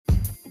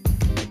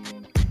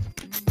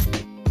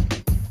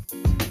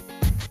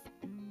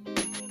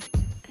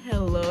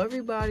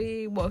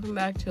everybody. Welcome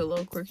back to a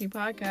Little Quirky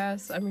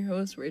Podcast. I'm your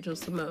host, Rachel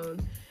Simone.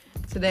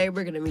 Today,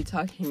 we're going to be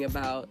talking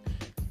about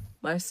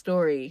my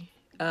story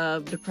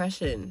of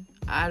depression.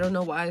 I don't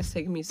know why it's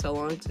taking me so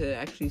long to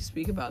actually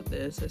speak about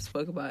this. I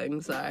spoke about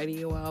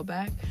anxiety a while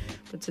back,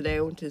 but today I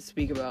want to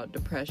speak about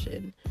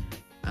depression.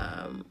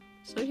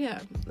 So yeah,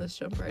 let's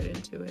jump right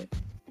into it.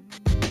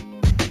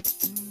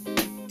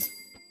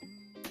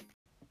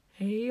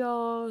 Hey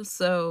y'all.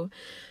 So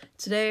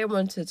today I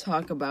want to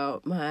talk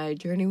about my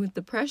journey with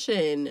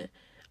depression.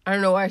 I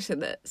don't know why I said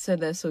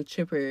that so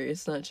chipper.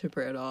 It's not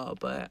chipper at all,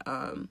 but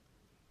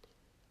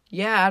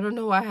yeah, I don't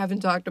know why I haven't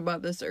talked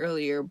about this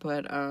earlier,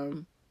 but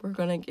we're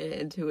gonna get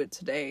into it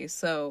today.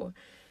 So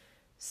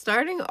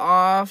starting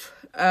off,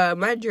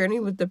 my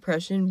journey with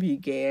depression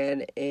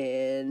began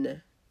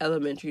in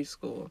elementary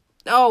school.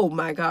 Oh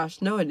my gosh,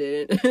 no it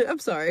didn't. I'm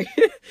sorry.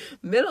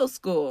 Middle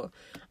school.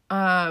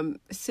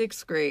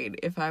 6th grade,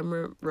 if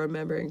I'm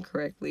remembering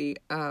correctly.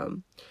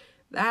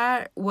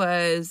 That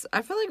was,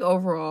 I feel like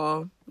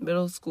overall,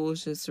 middle school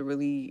is just a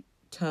really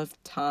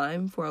tough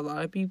time for a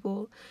lot of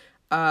people,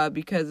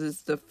 because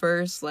it's the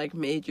first,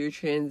 major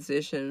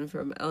transition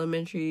from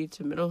elementary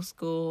to middle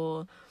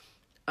school,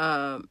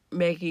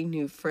 making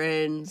new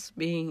friends,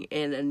 being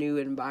in a new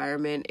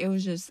environment. It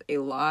was just a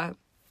lot,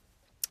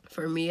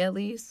 for me at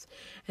least,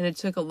 and it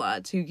took a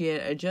lot to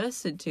get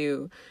adjusted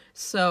to.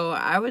 So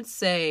I would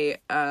say,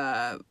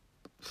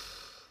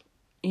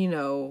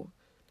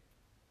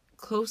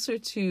 closer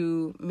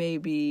to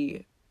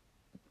maybe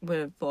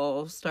when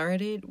fall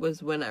started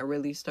was when I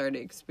really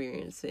started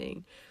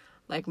experiencing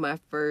my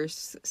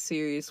first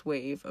serious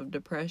wave of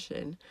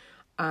depression.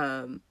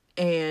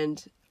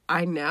 And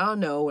I now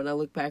know, when I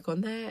look back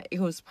on that, it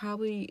was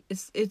probably,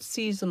 it's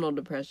seasonal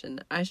depression.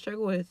 I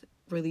struggle with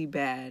really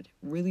bad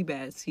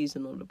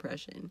seasonal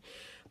depression.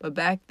 But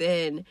back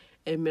then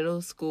in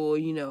middle school,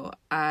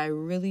 I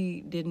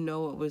really didn't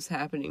know what was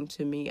happening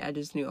to me. I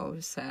just knew I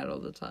was sad all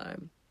the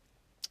time.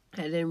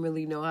 I didn't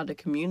really know how to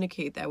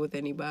communicate that with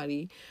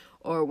anybody.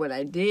 Or when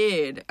I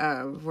did,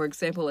 for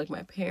example,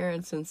 my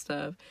parents and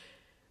stuff.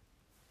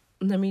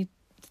 Let me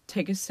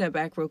take a step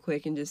back real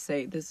quick and just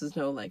say this is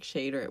no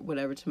shade or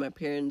whatever to my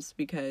parents,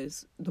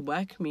 because the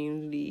Black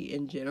community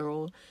in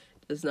general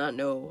does not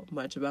know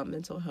much about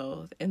mental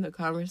health, and the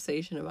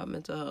conversation about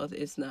mental health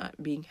is not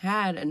being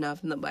had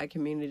enough in the Black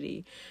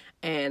community.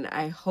 And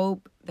I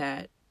hope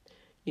that,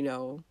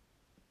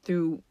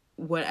 through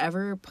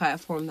whatever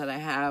platform that I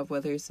have,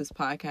 whether it's this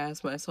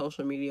podcast, my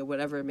social media,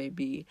 whatever it may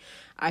be,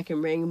 I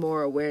can bring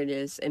more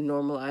awareness and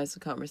normalize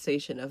the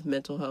conversation of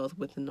mental health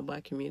within the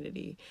Black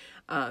community,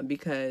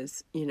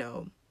 because,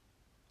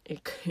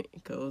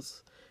 it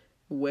goes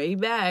way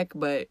back,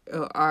 but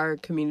our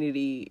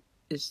community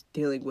is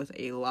dealing with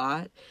a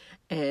lot,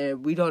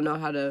 and we don't know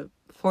how to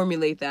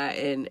formulate that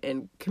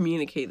and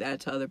communicate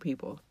that to other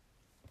people.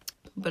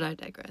 But I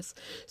digress.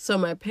 So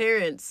my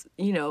parents,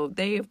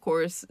 they of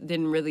course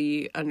didn't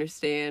really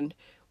understand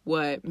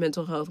what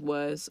mental health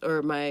was,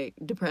 or my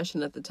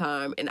depression at the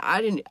time, and I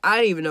didn't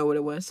even know what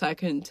it was, so I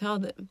couldn't tell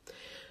them.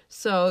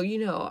 So,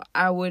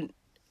 I would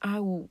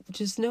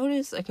just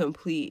notice a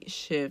complete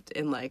shift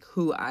in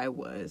who I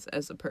was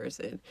as a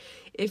person.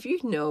 If you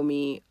know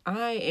me,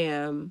 I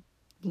am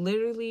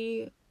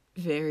literally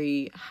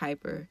very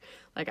hyper.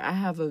 I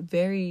have a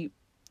very,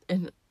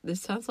 and this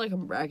sounds like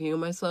I'm bragging on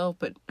myself,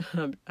 but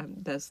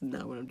that's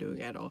not what I'm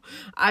doing at all.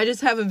 I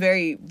just have a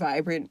very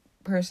vibrant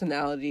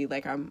personality.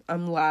 I'm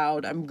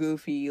loud, I'm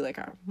goofy,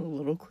 I'm a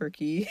little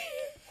quirky.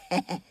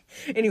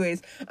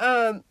 Anyways,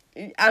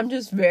 I'm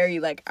just very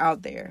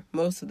out there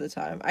most of the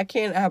time. I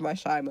can't have my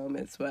shy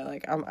moments, but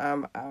I'm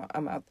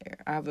out there.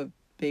 I have a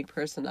big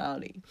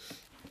personality.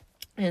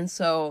 And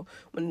so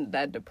when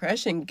that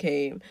depression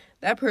came,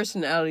 that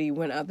personality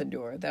went out the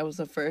door. That was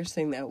the first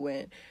thing that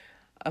went.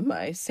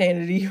 My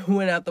sanity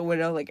went out the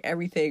window.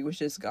 Everything was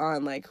just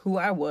gone. Who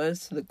I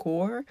was to the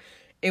core,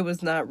 it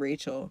was not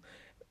Rachel.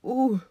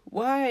 Ooh,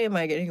 why am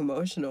I getting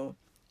emotional?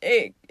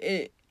 I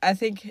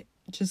think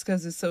just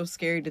because it's so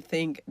scary to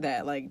think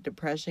that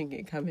depression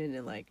can come in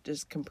and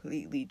just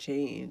completely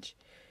change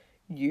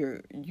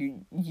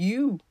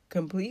you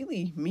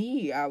completely.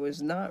 Me, I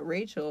was not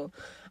Rachel.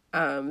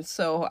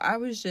 So I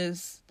was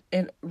just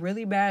in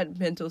really bad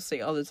mental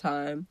state all the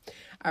time.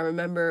 I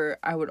remember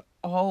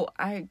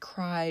I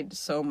cried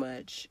so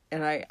much,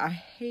 and I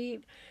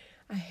hate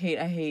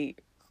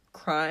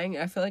crying.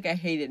 I feel like I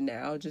hate it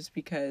now just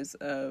because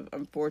of,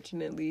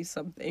 unfortunately,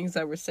 some things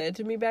that were said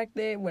to me back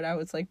then when I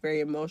was very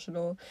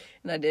emotional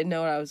and I didn't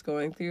know what I was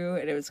going through,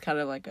 and it was kind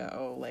of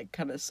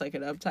kind of suck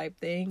it up type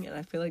thing, and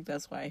I feel like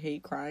that's why I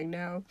hate crying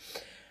now.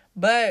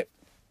 But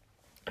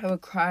I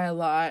would cry a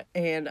lot,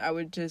 and I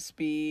would just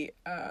be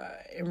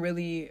in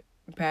really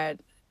bad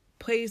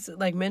places,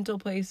 mental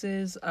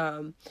places.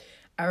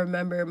 I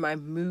remember my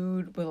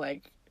mood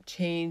would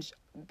change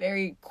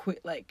very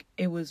quick.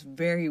 It was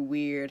very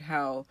weird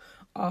how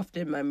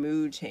often my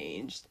mood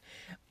changed.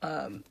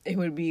 It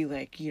would be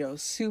like,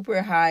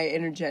 super high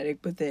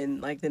energetic, but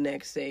then like the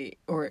next day,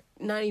 or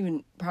not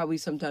even probably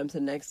sometimes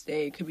the next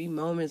day, it could be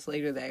moments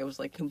later that it was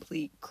like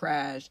complete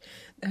crash,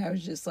 that I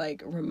was just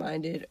like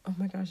reminded, oh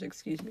my gosh,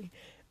 excuse me.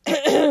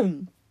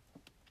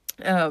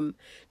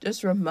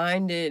 Just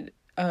reminded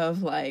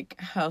of like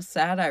how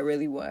sad I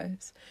really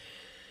was.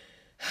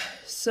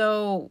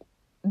 So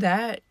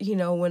that,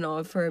 went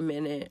on for a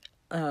minute,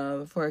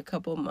 for a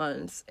couple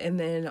months. And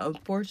then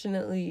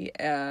unfortunately,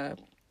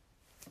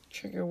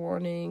 trigger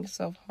warning,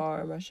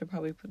 self-harm. I should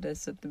probably put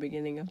this at the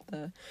beginning of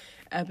the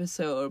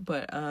episode,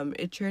 but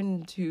it turned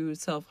into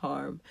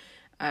self-harm.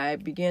 I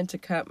began to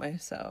cut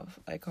myself,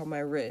 like on my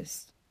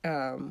wrist.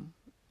 Ooh,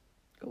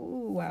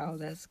 wow,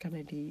 that's kind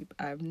of deep.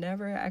 I've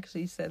never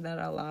actually said that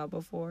out loud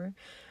before.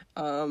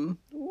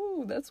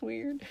 Ooh, that's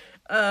weird.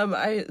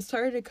 I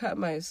started to cut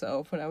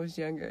myself when I was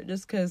younger,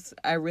 just because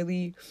I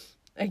really,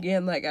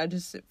 again, like, I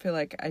just feel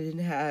like I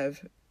didn't have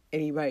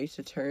anybody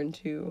to turn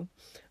to.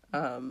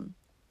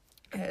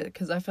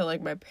 Because I felt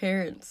like my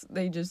parents,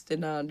 they just did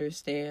not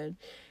understand.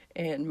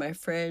 And my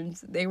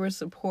friends, they were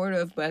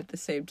supportive, but at the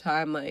same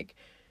time, like,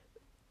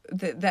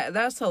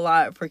 that's a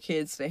lot for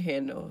kids to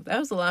handle. That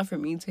was a lot for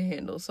me to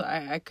handle. So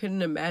I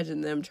couldn't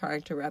imagine them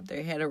trying to wrap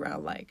their head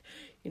around, like,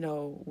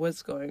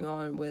 what's going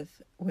on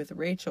with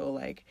Rachel.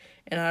 Like,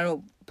 and I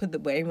don't put the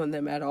blame on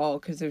them at all,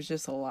 because there's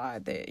just a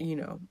lot that,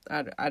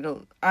 I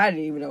didn't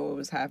even know what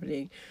was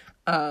happening.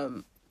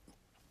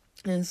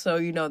 And so,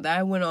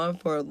 that went on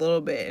for a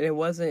little bit, and it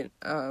wasn't,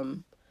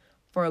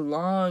 for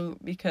long,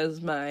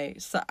 because I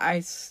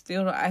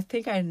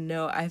think I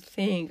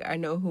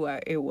know who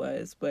it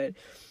was, but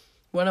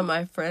one of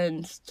my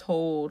friends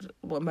told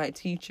my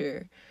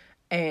teacher,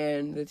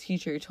 and the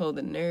teacher told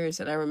the nurse,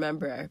 and I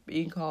remember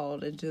being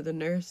called into the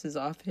nurse's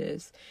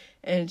office,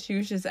 and she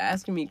was just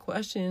asking me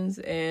questions,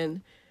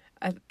 and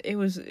it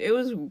was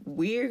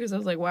weird, because I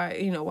was like, why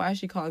is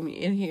she calling me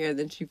in here?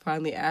 Then she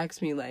finally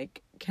asked me,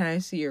 like, can I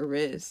see your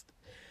wrist?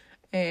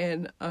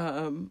 And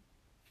I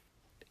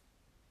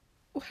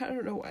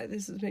don't know why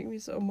this is making me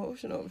so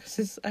emotional,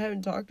 because I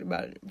haven't talked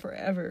about it in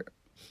forever.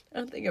 I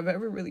don't think I've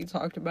ever really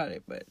talked about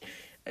it, but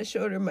I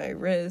showed her my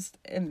wrist,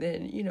 and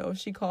then,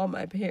 she called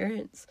my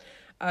parents.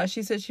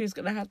 She said she was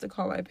going to have to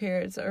call my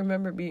parents. I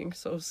remember being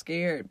so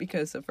scared,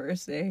 because the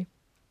first day,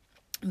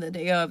 the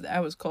day of, I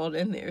was called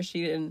in there,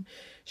 she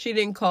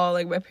didn't call,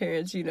 like, my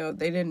parents, they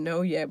didn't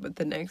know yet, but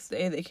the next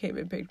day they came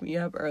and picked me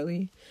up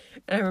early.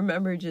 And I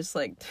remember just,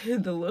 like,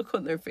 the look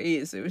on their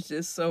face, it was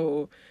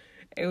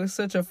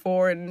such a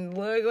foreign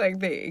look, like,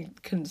 they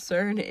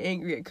concerned,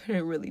 angry, I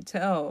couldn't really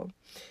tell.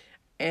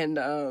 And,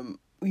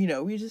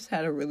 we just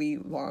had a really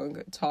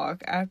long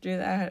talk after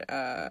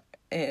that,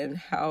 and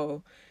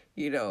how,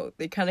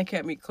 they kind of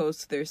kept me close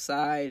to their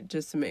side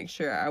just to make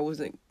sure I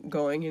wasn't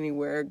going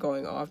anywhere,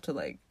 going off to,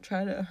 like,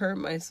 try to hurt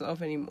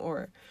myself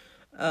anymore.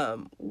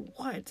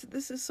 What?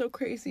 This is so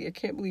crazy. I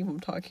can't believe I'm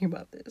talking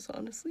about this,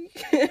 honestly.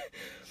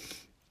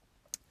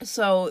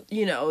 So,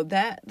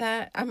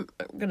 that I'm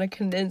gonna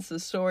condense the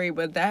story,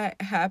 but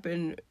that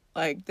happened,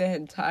 like, the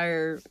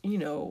entire,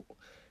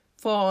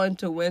 fall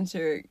into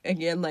winter.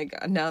 Again, like,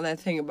 now that I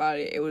think about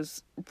it, it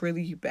was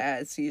really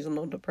bad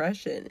seasonal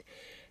depression.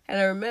 And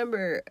I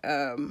remember,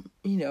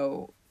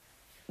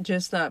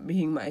 just not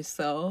being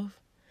myself.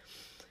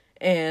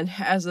 And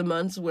as the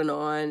months went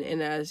on,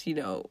 and as,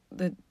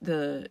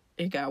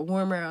 it got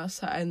warmer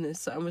outside and the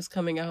sun was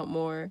coming out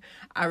more,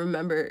 I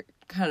remember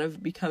kind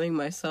of becoming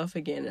myself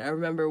again. And I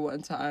remember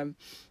one time,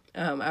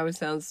 I was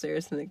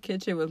downstairs in the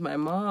kitchen with my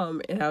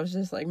mom, and I was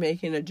just, like,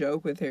 making a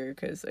joke with her,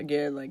 because,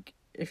 again, like,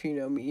 if you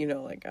know me,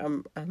 like,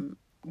 I'm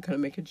gonna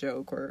make a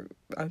joke, or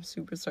I'm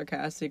super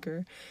sarcastic,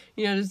 or,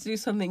 just do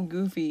something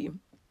goofy.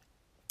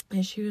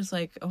 And she was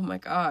like, oh my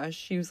gosh,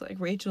 she was like,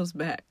 Rachel's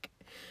back.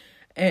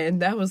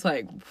 And that was,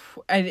 like,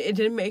 it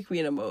didn't make me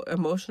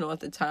emotional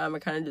at the time. I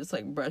kind of just,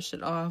 like, brushed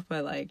it off.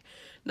 But, like,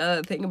 now that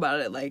I think about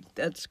it, like,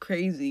 that's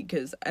crazy,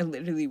 because I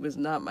literally was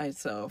not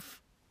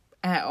myself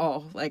at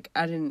all. Like,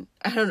 I don't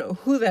know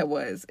who that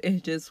was.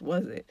 It just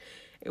wasn't.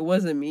 It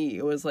wasn't me.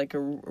 It was, like, a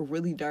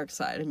really dark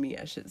side of me,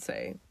 I should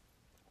say.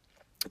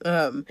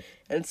 And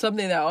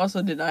something that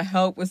also did not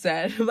help was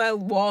that my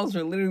walls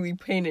were literally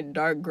painted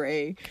dark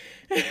gray.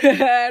 I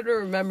had to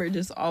remember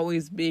just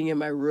always being in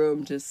my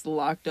room, just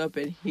locked up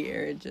in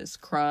here and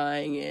just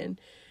crying. And,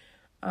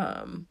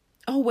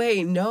 oh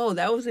wait, no,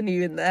 that wasn't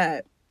even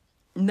that.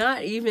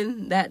 Not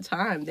even that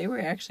time. They were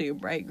actually a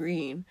bright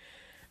green.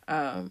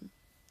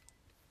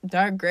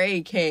 Dark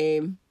gray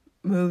came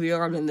moving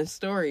on in the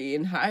story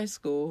in high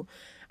school.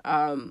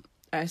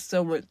 I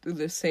still went through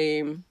the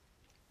same,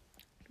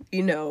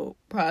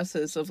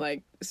 process of,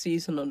 like,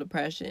 seasonal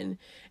depression.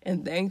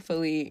 And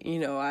thankfully,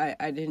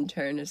 I didn't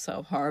turn to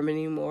self-harm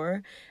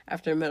anymore.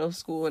 After middle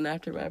school and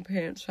after my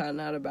parents found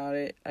out about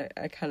it,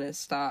 I kind of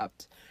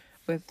stopped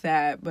with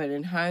that. But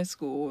in high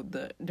school,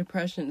 the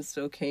depression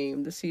still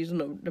came. The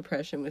seasonal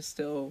depression was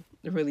still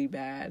really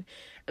bad.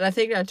 And I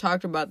think I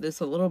talked about this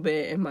a little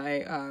bit in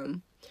my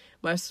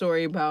my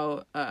story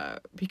about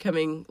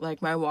becoming,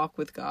 like, my walk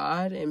with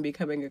God and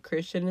becoming a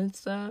Christian and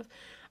stuff.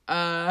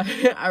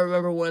 I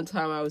remember one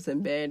time I was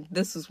in bed.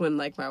 This was when,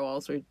 like, my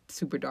walls were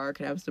super dark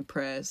and I was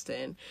depressed,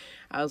 and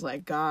I was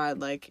like, God,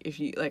 like, if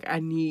you, like, I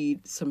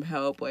need some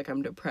help. Like,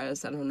 I'm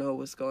depressed. I don't know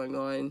what's going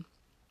on.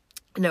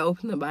 And I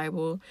opened the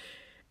Bible,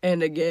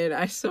 and again,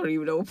 I still don't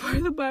even know what part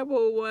of the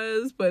Bible it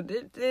was, but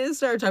it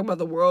started talking about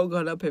the world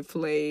going up in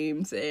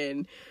flames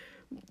and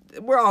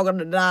we're all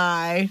gonna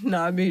die.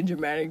 Not being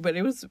dramatic, but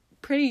it was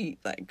pretty,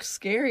 like,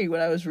 scary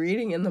when I was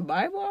reading in the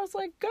Bible. I was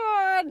like,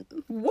 God,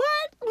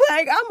 what?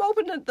 Like, I'm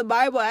opening up the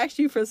Bible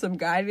actually for some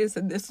guidance,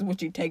 and this is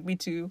what you take me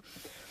to.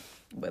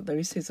 But let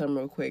me say something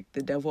real quick.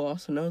 The devil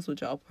also knows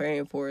what y'all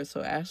praying for,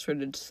 so ask for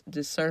the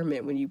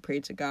discernment when you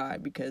pray to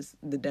God, because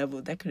the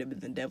devil, that could have been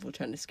the devil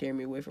trying to scare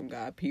me away from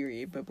God,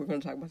 period. But we're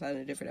going to talk about that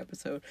in a different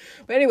episode.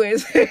 But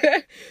anyways,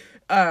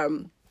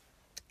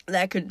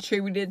 that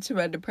contributed to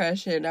my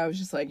depression. I was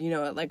just like, you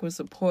know what, like, what's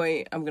the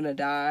point? I'm going to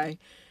die.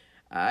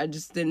 I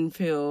just didn't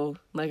feel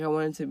like I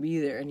wanted to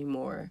be there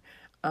anymore.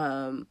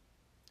 And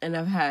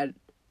I've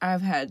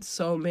had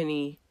so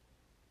many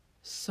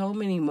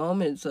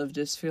moments of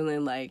just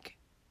feeling like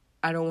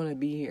I don't want to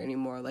be here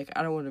anymore. Like,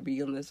 I don't want to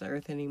be on this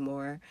earth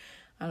anymore.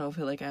 I don't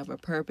feel like I have a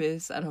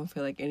purpose. I don't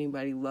feel like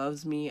anybody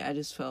loves me. I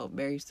just felt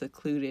very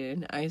secluded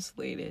and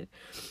isolated.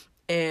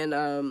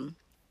 And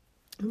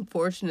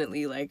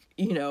unfortunately, like,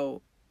 you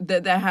know,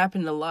 that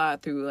happened a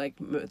lot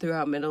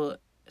throughout middle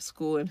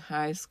school and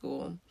high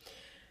school.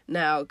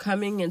 Now,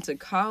 coming into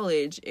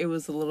college, it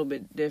was a little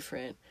bit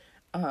different.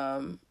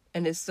 And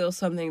it's still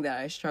something that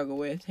I struggle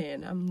with,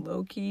 and I'm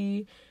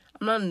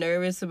not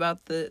nervous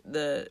about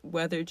the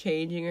weather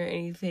changing or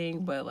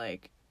anything, but,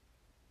 like,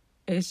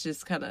 it's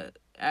just kind of,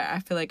 I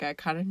feel like I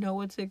kind of know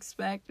what to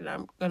expect, and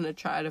I'm going to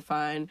try to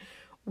find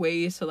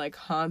ways to, like,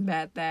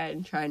 combat that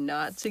and try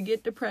not to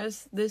get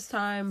depressed this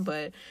time.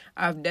 But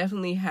I've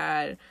definitely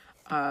had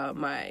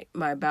my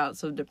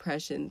bouts of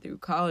depression through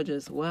college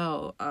as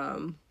well.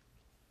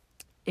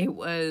 It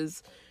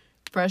was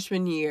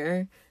freshman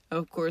year,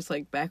 of course,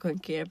 like, back on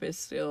campus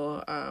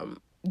still.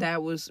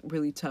 That was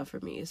really tough for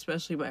me,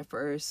 especially my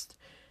first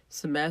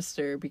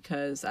semester,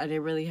 because I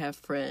didn't really have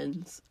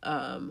friends.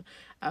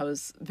 I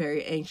was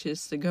very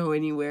anxious to go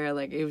anywhere.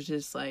 Like, it was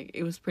just, like,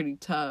 it was pretty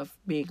tough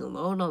being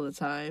alone all the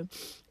time.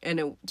 And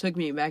it took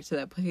me back to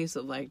that place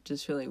of, like,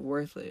 just feeling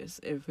worthless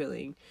and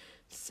feeling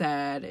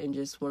sad and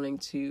just wanting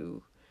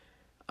to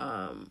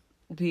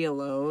be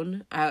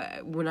alone.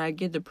 When I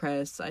get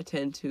depressed, I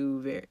tend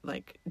to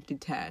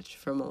detach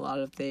from a lot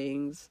of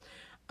things.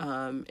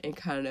 And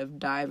kind of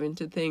dive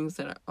into things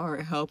that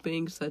aren't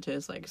helping, such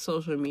as, like,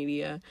 social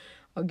media.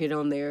 I'll get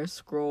on there,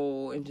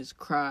 scroll, and just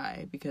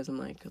cry because I'm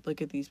like,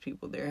 look at these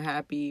people, they're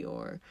happy,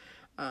 or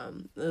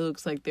it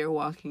looks like they're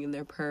walking in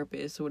their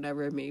purpose, or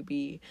whatever it may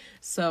be.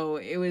 So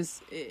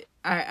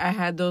I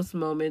had those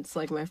moments,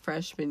 like, my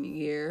freshman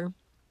year,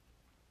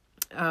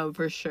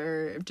 for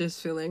sure,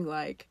 just feeling,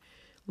 like,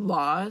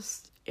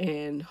 lost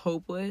and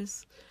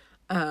hopeless.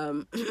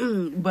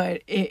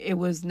 But it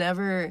was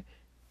never,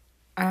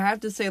 I have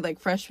to say, like,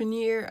 freshman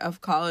year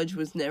of college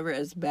was never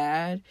as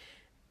bad.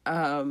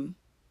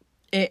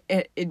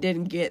 It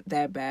didn't get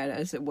that bad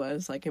as it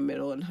was, like, in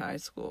middle and high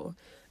school.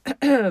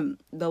 The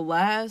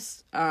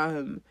last,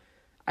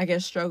 I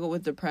guess, struggle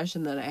with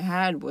depression that I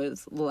had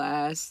was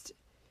last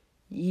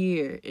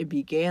year. It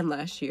began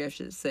last year, I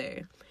should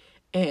say.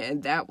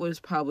 And that was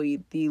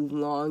probably the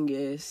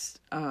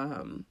longest,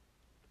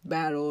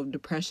 battle of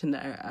depression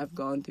that I've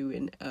gone through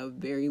in a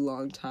very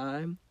long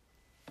time.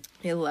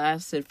 It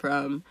lasted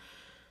from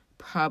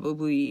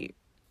probably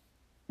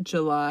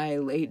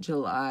late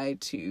July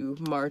to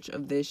March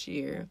of this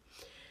year.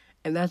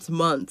 And that's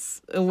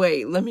months.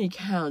 Wait, let me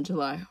count.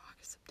 July,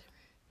 August, September.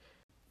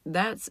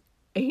 That's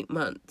 8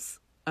 months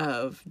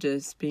of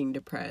just being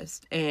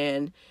depressed.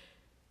 And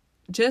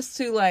just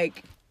to,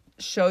 like,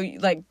 show you,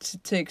 like,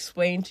 to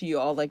explain to you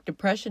all, like,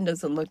 depression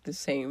doesn't look the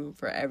same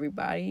for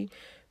everybody.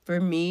 For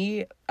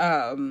me,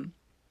 it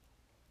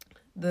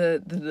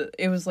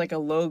was like a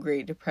low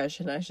grade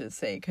depression, I should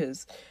say,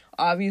 because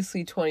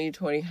obviously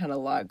 2020 had a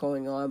lot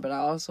going on, but I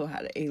also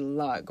had a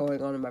lot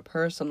going on in my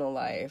personal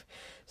life.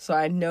 So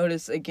I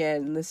noticed,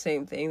 again, the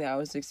same thing that I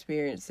was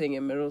experiencing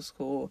in middle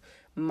school.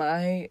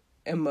 My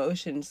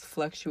emotions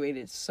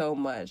fluctuated so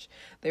much.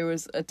 There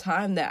was a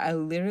time that I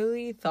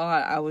literally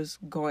thought I was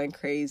going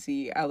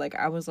crazy. I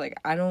was like,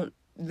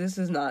 this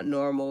is not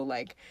normal.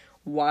 Like,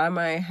 why am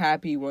I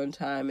happy one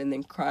time and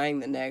then crying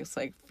the next,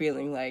 like,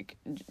 feeling like,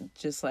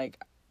 just like,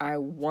 I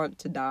want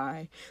to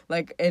die.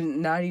 Like,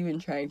 and not even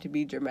trying to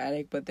be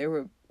dramatic, but there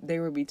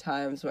would be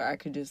times where I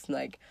could just,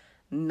 like,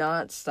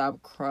 not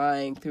stop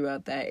crying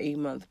throughout that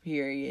 8-month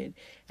period,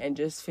 and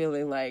just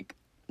feeling like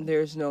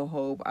there's no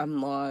hope,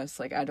 I'm lost,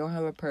 like, I don't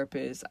have a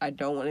purpose, I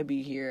don't want to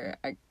be here,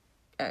 I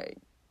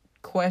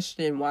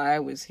question why I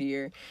was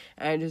here,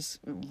 and I just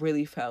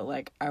really felt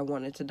like I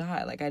wanted to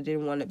die, like, I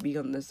didn't want to be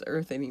on this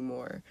earth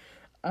anymore.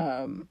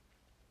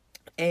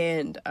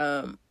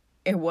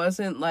 It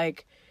wasn't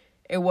like,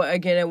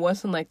 it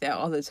wasn't like that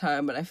all the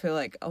time, but I feel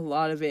like a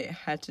lot of it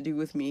had to do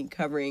with me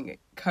covering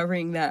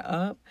that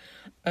up,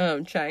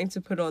 trying to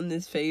put on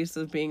this face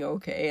of being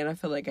okay. And I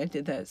feel like I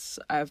did that.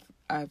 I've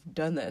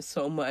done that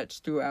so much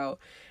throughout,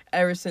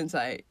 ever since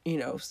I,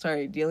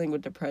 started dealing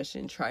with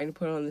depression, trying to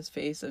put on this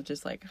face of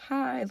just like,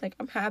 hi, like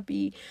I'm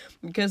happy,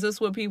 because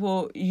that's what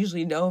people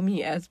usually know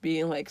me as,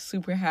 being like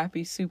super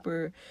happy,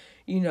 super,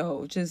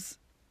 just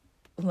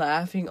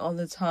laughing all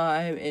the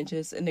time and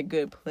just in a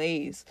good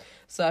place.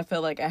 So I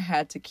felt like I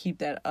had to keep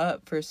that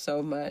up for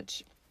so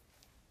much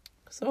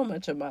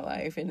of my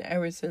life, and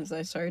ever since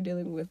I started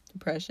dealing with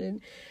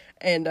depression.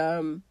 And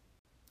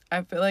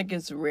I feel like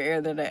it's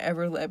rare that I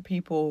ever let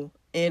people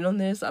in on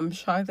this. I'm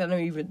shocked that I'm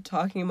even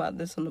talking about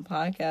this on the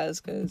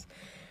podcast, because,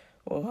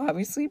 well,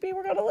 obviously people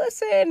are gonna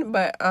listen,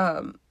 but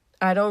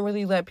I don't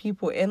really let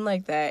people in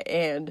like that.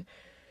 And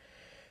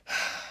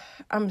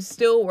I'm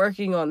still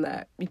working on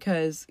that,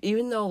 because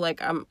even though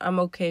like I'm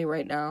okay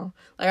right now,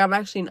 like I'm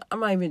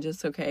not even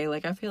just okay.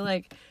 Like I feel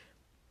like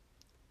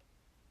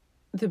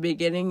the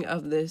beginning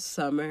of this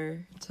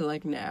summer to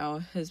like now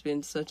has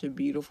been such a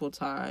beautiful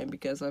time,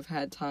 because I've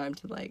had time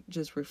to like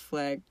just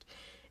reflect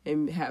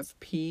and have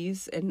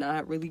peace and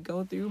not really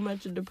go through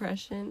much of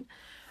depression.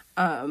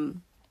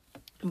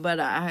 But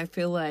I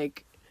feel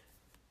like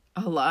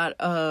a lot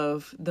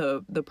of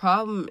the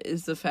problem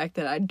is the fact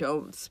that I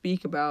don't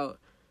speak about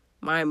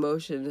my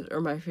emotions or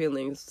my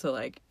feelings to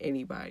like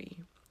anybody.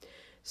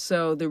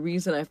 So the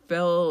reason I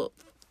felt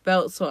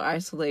so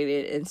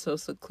isolated and so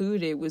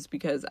secluded was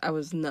because I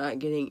was not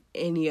getting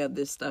any of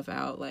this stuff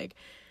out. Like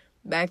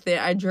back then,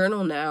 I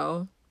journal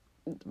now,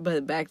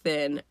 but back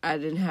then I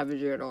didn't have a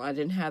journal. I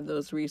didn't have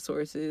those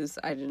resources.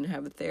 I didn't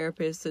have a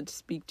therapist to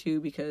speak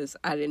to, because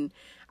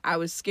I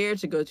was scared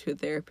to go to a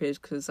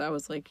therapist, because I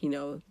was like,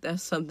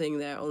 that's something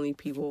that only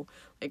people,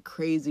 like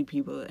crazy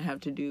people,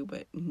 have to do.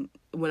 But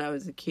when I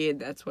was a kid,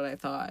 that's what I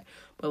thought.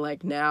 But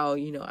like now,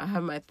 I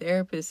have my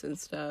therapist and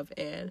stuff,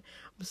 and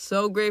I'm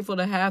so grateful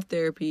to have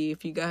therapy.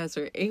 If you guys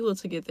are able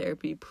to get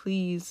therapy,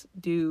 please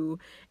do.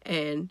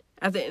 And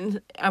at the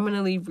end, I'm going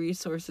to leave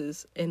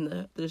resources in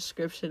the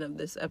description of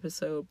this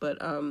episode.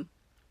 But, I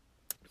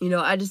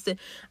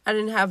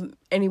didn't have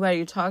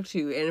anybody to talk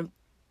to. And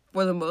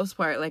for the most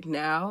part, like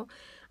now,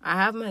 I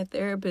have my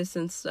therapist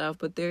and stuff,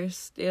 but there's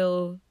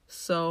still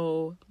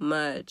so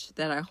much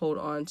that I hold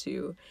on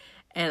to,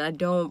 and I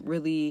don't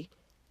really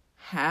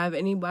have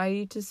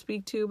anybody to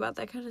speak to about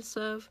that kind of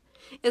stuff.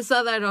 It's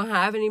not that I don't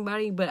have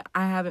anybody, but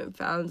I haven't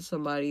found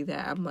somebody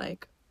that I'm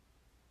like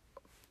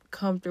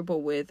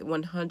comfortable with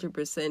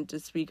 100% to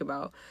speak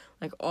about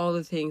like all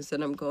the things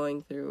that I'm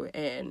going through,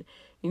 and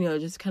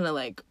just kind of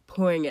like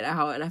pouring it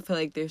out. And I feel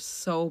like there's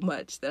so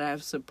much that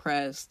I've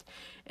suppressed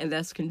and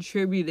that's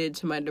contributed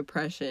to my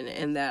depression,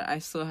 and that I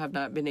still have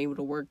not been able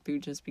to work through,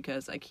 just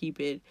because I keep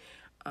it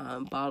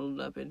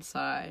bottled up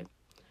inside.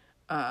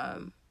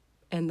 And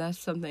that's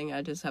something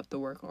I just have to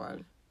work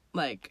on.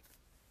 Like,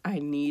 I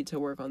need to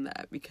work on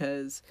that,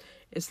 because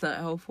it's not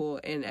helpful,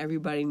 and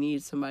everybody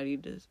needs somebody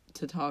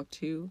to talk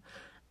to.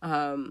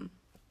 And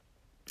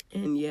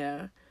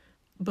yeah,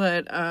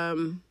 but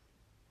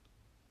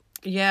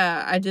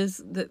yeah,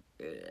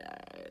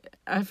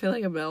 I feel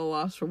like I'm at a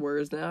loss for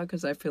words now,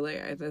 because I feel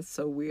like that's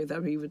so weird that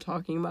I'm even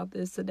talking about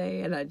this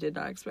today, and I did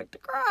not expect to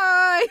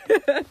cry.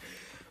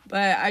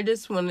 But I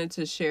just wanted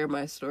to share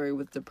my story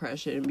with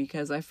depression,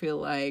 because I feel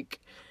like,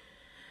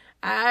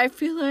 while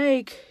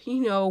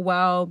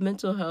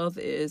mental health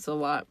is a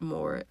lot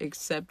more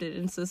accepted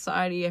in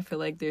society, I feel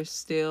like there's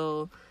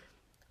still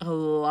a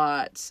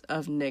lot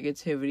of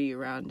negativity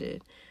around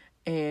it.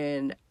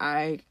 And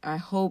I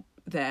hope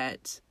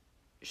that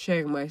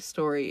sharing my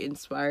story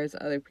inspires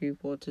other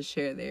people to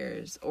share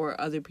theirs, or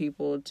other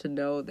people to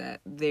know that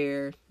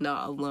they're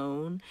not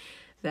alone,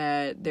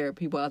 that there are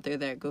people out there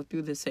that go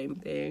through the same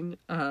thing.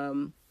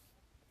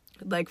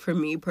 Like for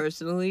me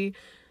personally,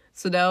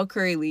 Sadell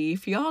Curry-Lee,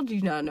 if y'all do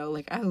not know,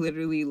 like I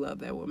literally love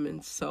that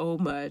woman so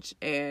much,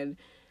 and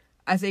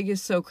I think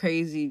it's so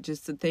crazy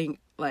just to think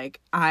like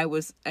I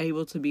was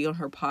able to be on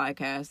her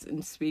podcast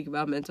and speak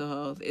about mental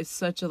health. It's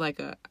such I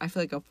feel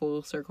like a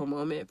full circle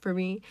moment for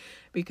me,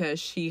 because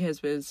she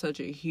has been such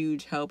a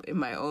huge help in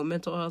my own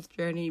mental health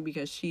journey,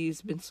 because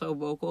she's been so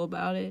vocal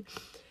about it.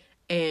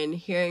 And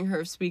hearing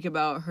her speak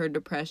about her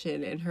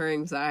depression and her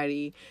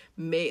anxiety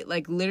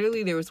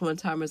literally there was one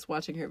time I was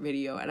watching her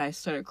video and I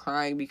started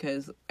crying,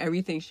 because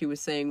everything she was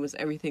saying was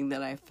everything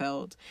that I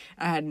felt.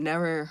 I had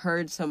never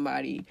heard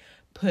somebody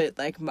put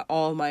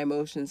all my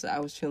emotions that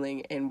I was feeling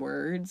in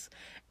words,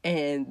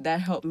 and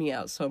that helped me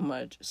out so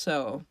much.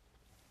 So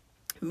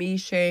me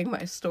sharing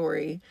my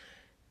story,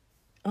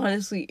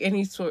 honestly,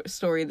 any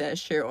story that's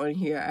shared on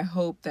here, I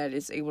hope that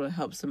it's able to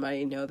help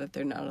somebody know that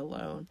they're not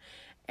alone,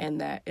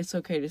 and that it's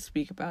okay to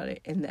speak about it,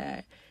 and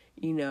that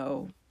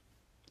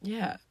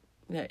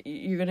that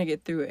you're gonna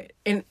get through it.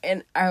 And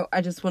I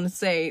just want to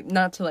say,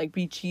 not to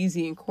be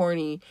cheesy and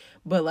corny,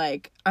 but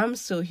I'm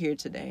still here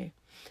today.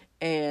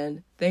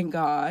 And thank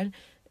God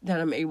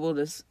that I'm able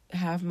to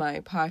have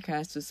my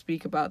podcast to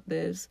speak about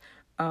this.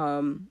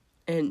 And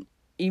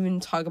even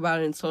talk about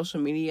it in social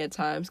media at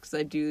times, because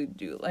I do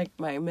like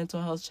my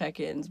mental health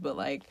check-ins, but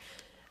like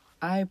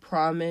I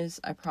promise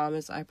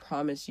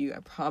you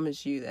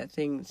that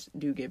things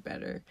do get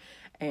better.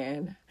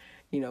 And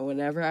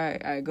whenever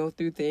I go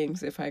through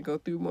things, if I go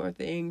through more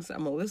things,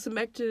 I'm gonna listen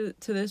back to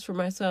this for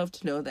myself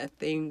to know that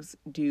things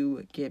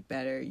do get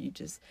better.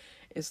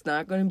 It's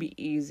not gonna be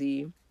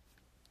easy.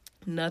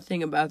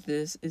 Nothing about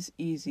this is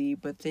easy,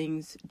 but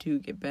things do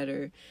get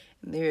better.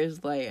 And there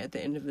is light at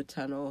the end of the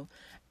tunnel.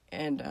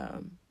 And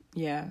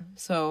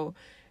so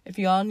if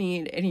y'all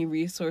need any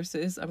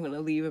resources, I'm going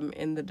to leave them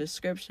in the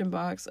description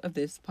box of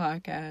this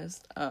podcast.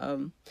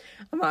 I'm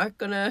not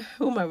going to,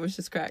 my voice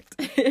just cracked.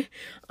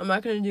 I'm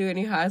not going to do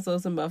any highs,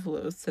 lows, and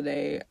buffaloes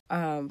today.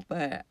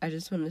 But I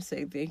just want to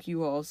say thank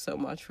you all so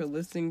much for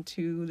listening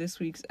to this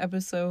week's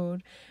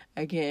episode.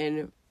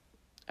 Again,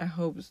 I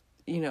hope,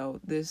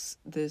 this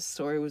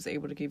story was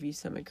able to give you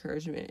some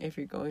encouragement. If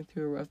you're going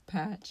through a rough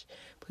patch,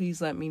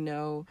 please let me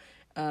know.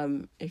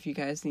 If you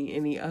guys need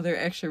any other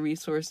extra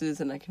resources,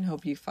 and I can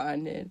help you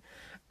find it.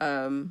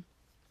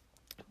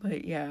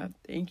 But yeah,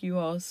 thank you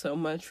all so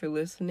much for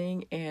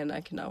listening, and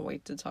I cannot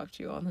wait to talk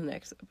to you on the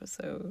next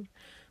episode.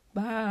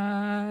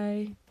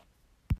 Bye.